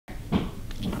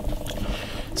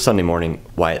Sunday morning,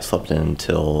 Wyatt slept in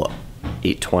until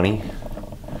 8:20.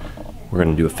 We're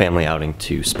gonna do a family outing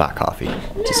to Spot Coffee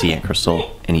to see Aunt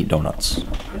Crystal and eat donuts.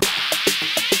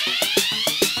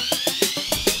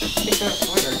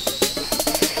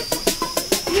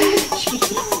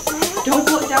 Don't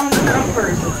put down the ground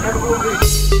first. It's gotta go good.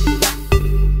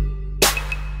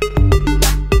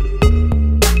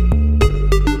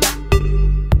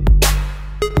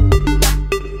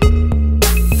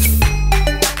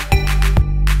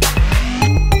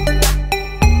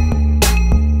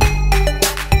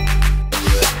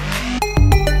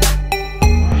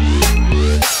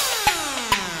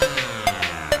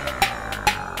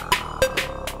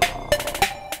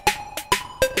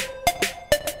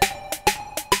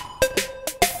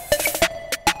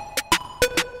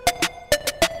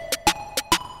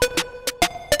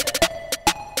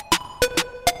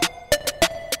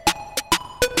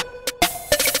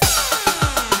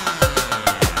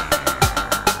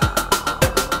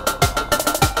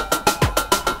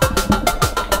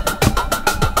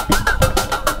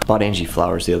 Bought Angie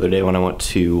flowers the other day when I went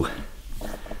to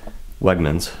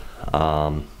Wegmans.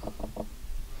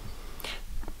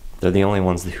 They're the only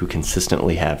ones who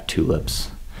consistently have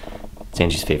tulips. It's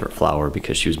Angie's favorite flower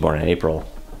because she was born in April,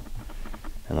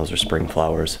 and those are spring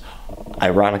flowers.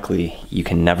 Ironically, you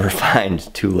can never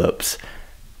find tulips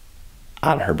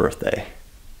on her birthday.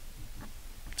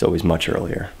 It's always much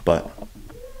earlier, but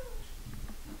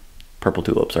purple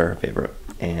tulips are her favorite,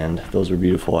 and those were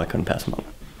beautiful. I couldn't pass them up.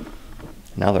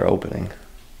 Now they're opening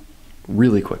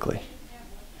really quickly.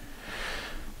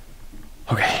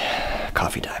 Okay,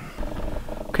 coffee time.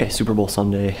 Okay, Super Bowl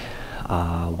Sunday.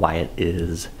 Wyatt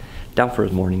is down for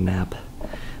his morning nap.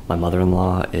 My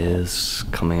mother-in-law is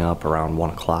coming up around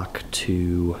 1 o'clock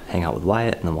to hang out with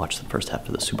Wyatt and then watch the first half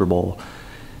of the Super Bowl.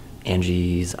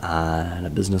 Angie's on a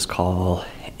business call,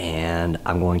 and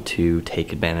I'm going to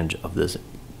take advantage of this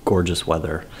gorgeous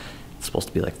weather. It's supposed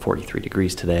to be like 43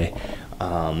 degrees today.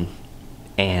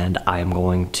 And I am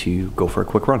going to go for a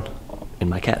quick run in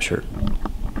my cat shirt.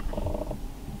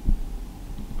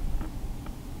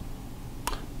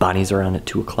 Bonnies are on at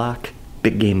 2 o'clock.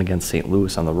 Big game against St.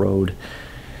 Louis on the road.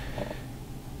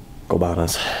 Go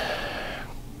Bonnies.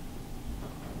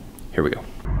 Here we go.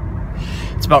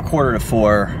 It's about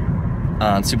 3:45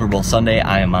 on Super Bowl Sunday.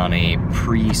 I am on a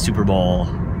pre-Super Bowl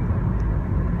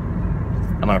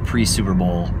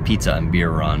pizza and beer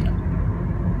run.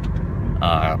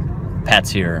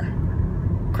 Pat's here.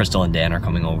 Crystal and Dan are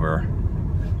coming over.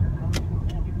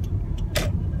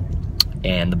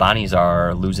 And the Bonnies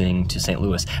are losing to St.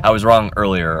 Louis. I was wrong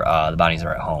earlier. The Bonnies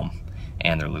are at home,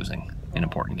 and they're losing an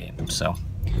important game. So,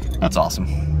 that's awesome.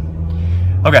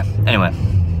 Okay, anyway.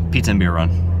 Pizza and beer run.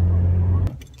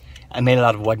 I made it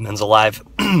out of Wegmans alive.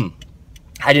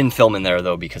 I didn't film in there,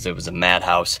 though, because it was a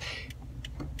madhouse.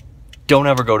 Don't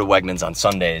ever go to Wegmans on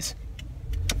Sundays.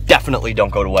 Definitely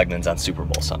don't go to Wegmans on Super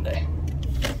Bowl Sunday.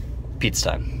 Pizza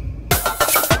time.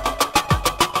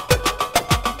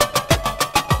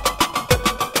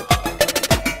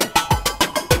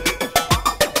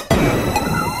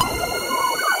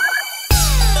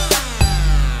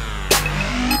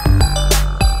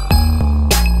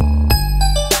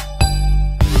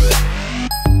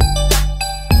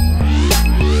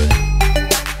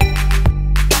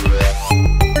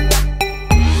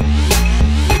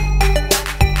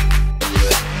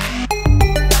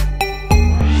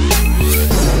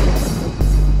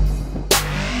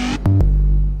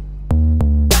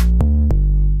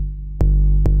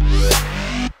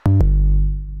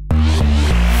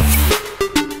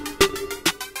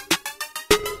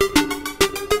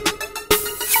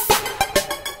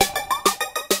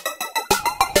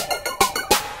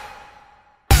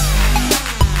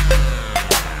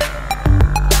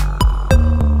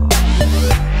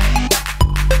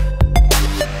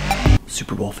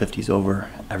 Super Bowl 50's over.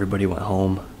 Everybody went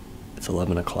home. It's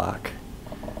 11 o'clock.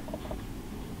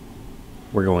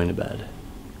 We're going to bed.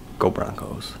 Go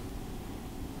Broncos.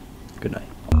 Good night.